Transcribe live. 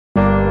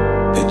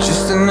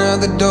just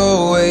another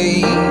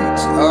doorway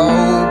to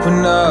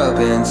open up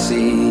and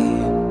see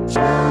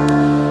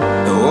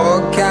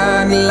what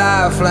kind of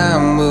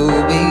lifeline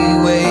will be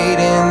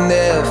waiting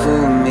there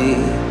for me.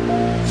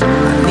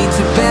 I need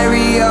to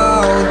bury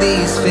all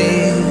these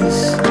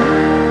fears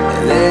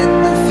and let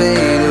them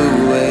fade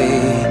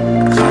away.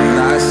 I'm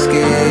not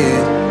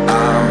scared,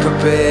 I'm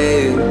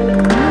prepared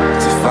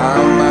to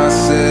find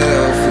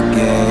myself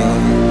again.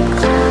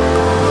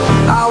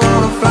 I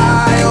wanna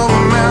fly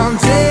over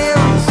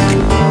mountains,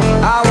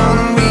 I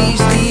wanna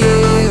reach the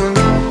end.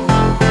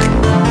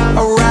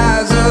 I'll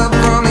rise up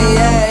from the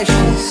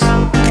ashes,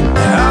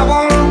 I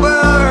won't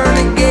burn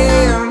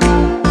again.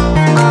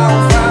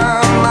 I'll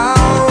find my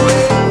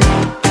way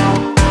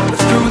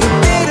through the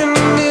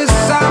bitterness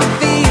I'm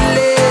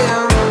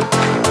feeling.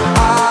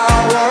 I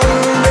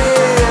won't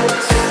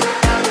rest,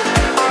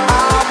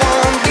 I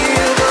won't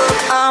give up,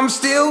 I'm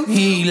still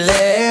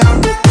healing.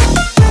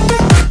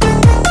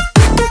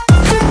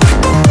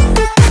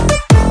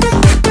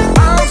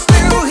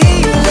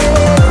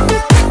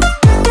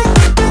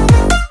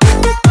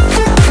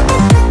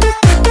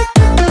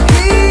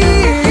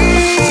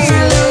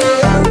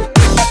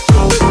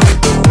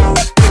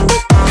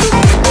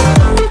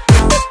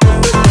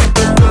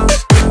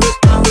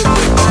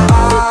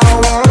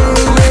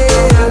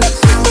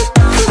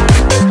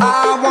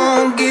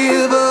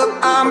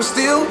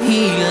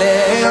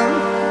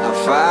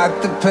 Fight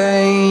the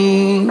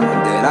pain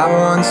that I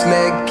once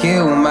let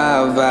kill my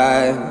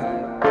vibe.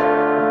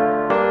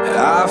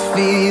 I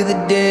fear the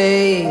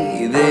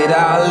day that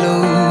I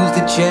lose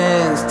the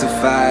chance to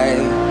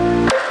fight.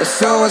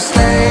 So I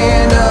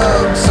stand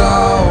up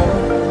tall,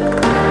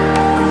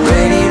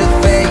 ready to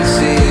face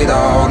it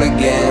all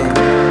again.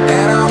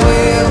 And I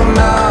will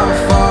not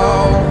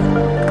fall,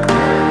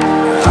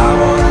 I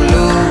won't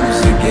lose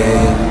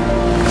again.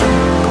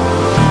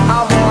 I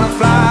wanna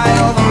fly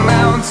over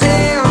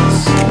mountains,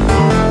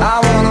 I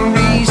wanna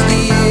reach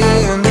the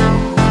end.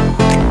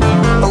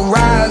 I'll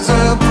rise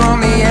up from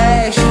the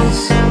ashes,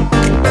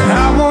 and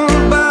I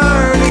won't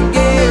burn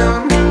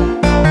again.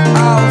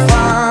 I'll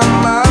find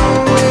my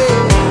way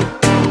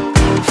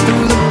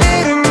through the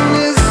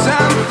bitterness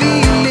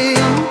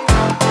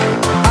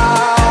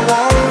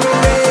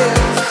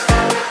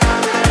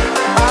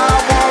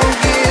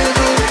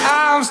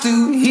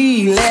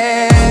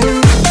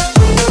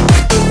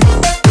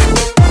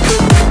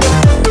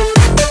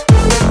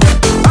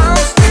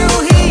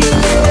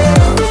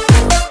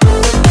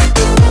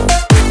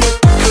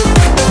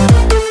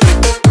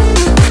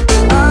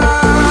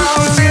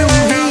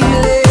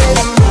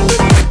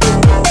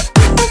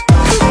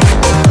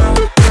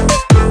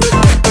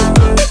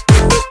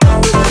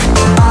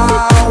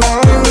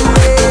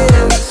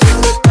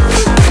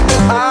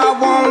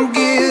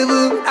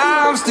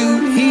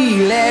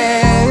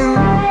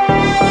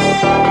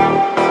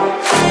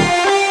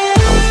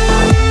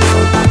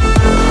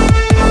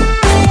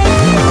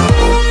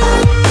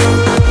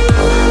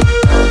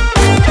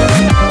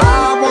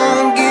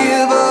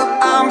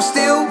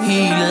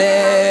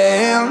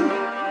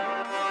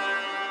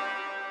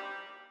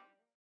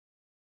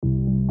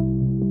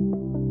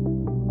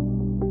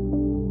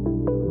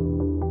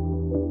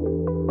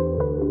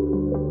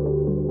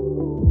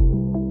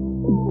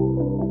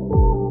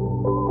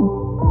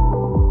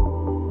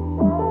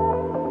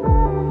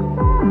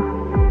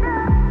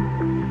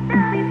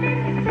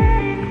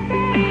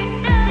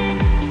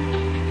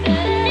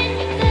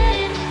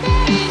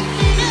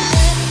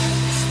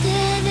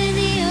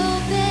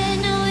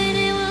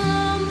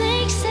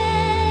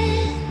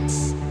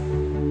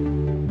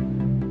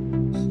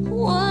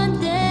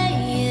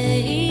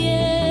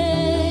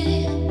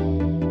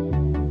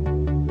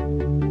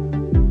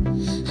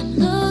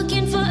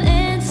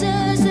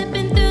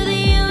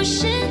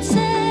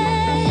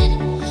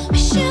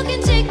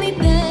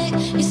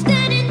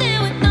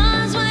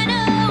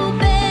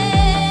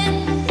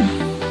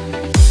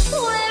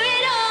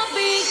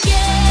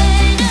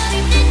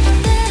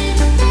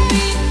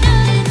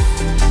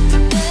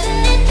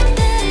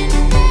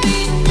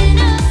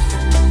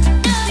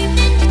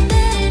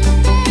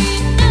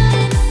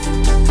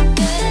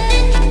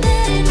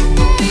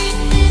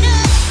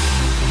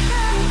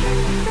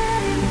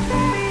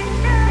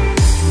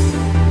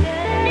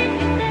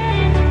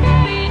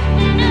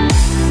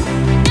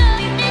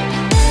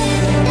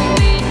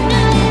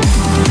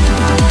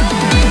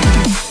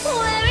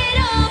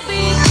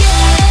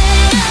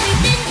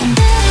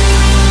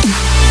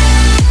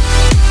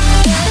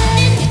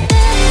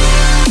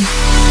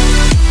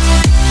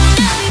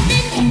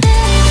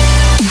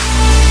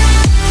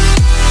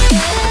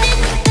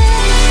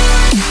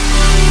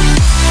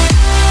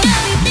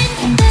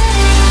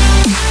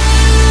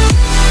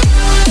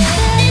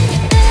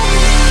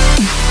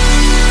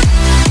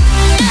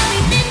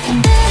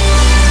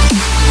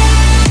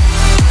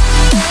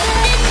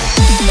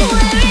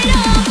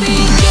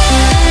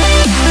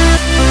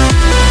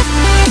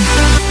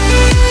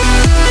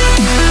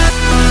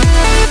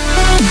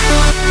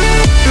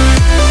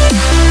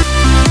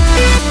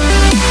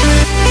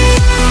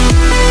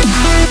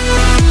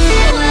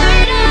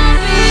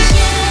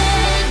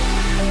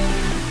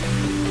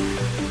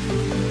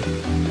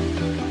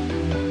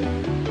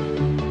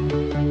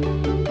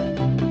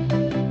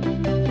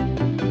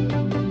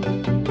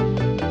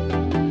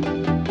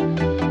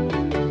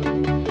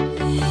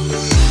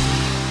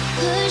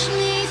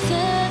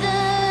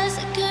feathers,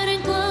 I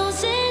couldn't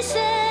close his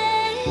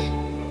head.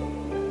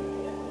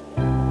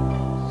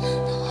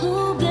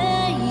 Oh,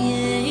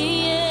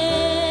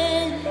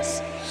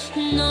 yes.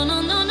 No,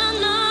 no, no, no,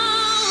 no.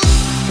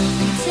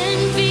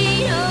 10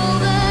 feet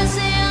over,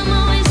 say I'm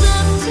always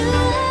up too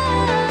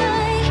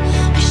high.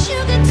 Wish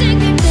you could take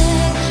me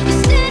back.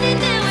 You're standing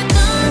there with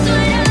arms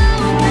wide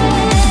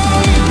open.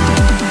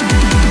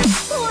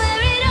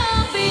 Where it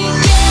all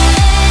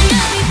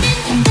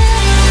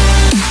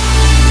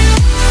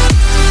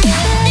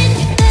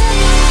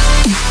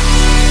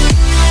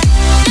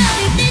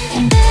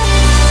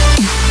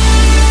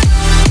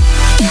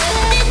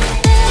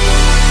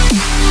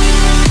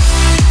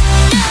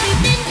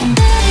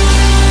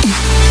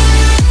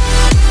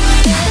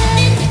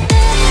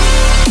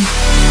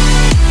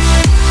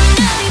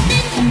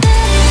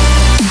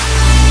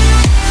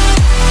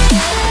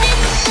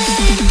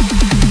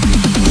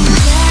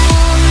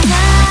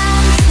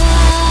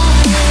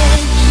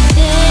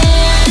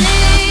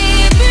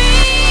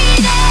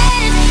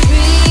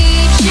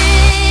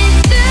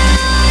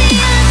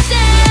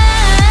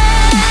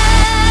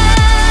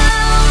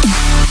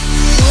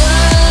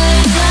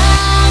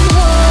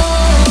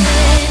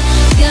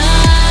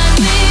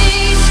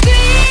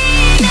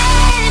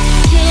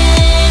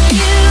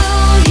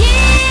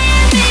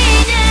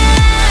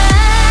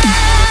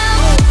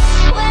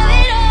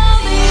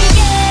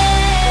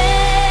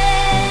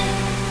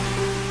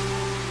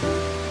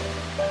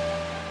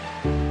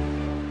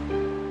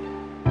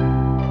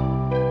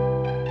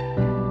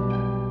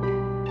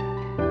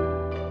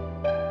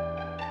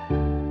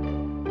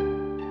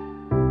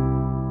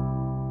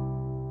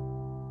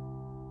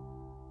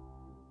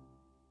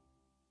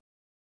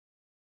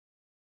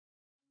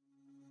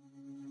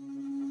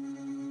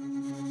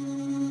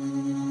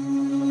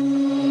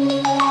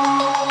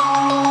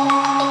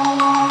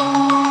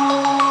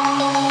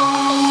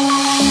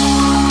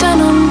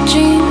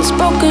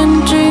broken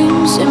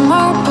dreams in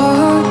my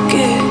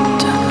pocket.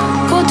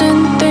 Golden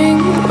thing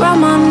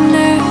round my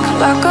neck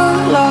like a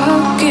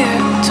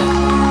locket.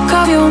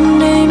 Carve your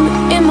name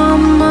in my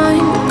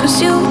mind,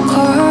 'cause you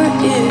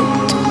caught it.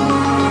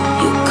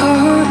 You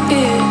caught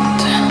it.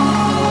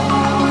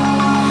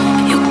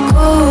 You're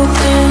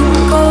golden,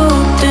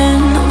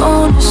 golden.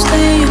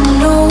 Honestly, you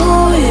know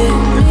it.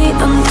 Meet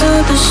under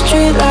the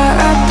street light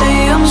at the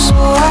so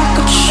I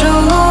could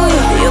show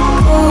you. You're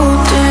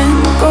golden,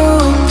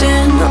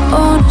 golden.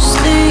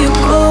 Honestly, you're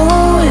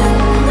glowing.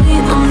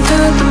 Meet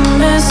under the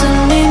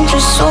mezzanine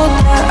just so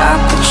that I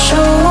could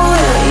show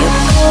you. You're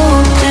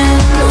golden.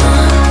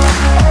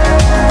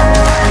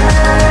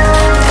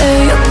 Yeah,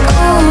 you're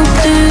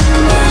golden.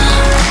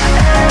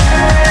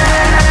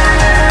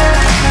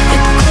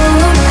 You're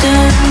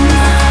golden.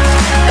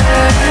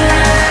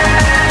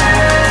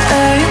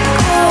 Yeah, you're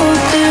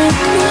golden.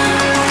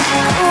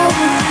 Golden.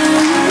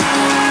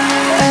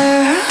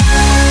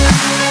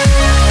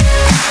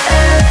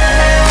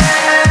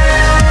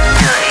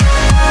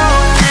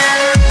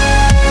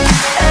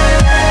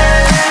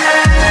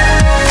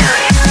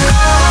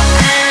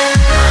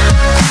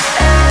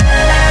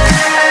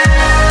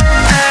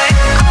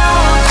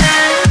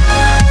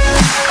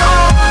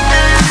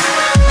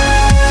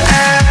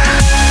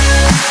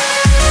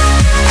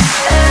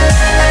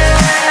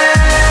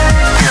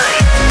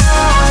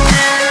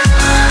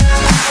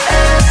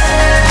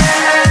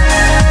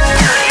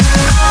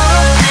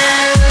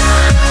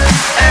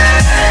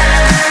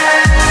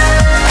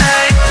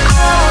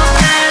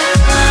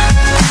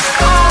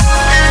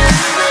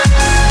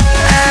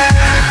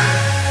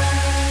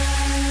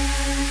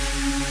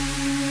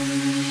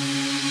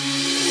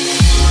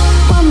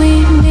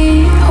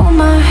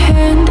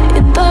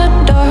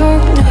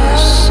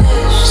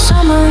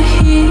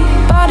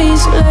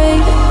 Lay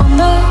on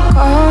the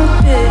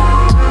carpet,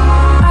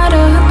 eye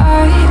to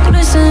eye,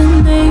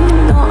 glistening.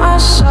 No, I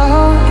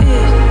saw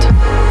it.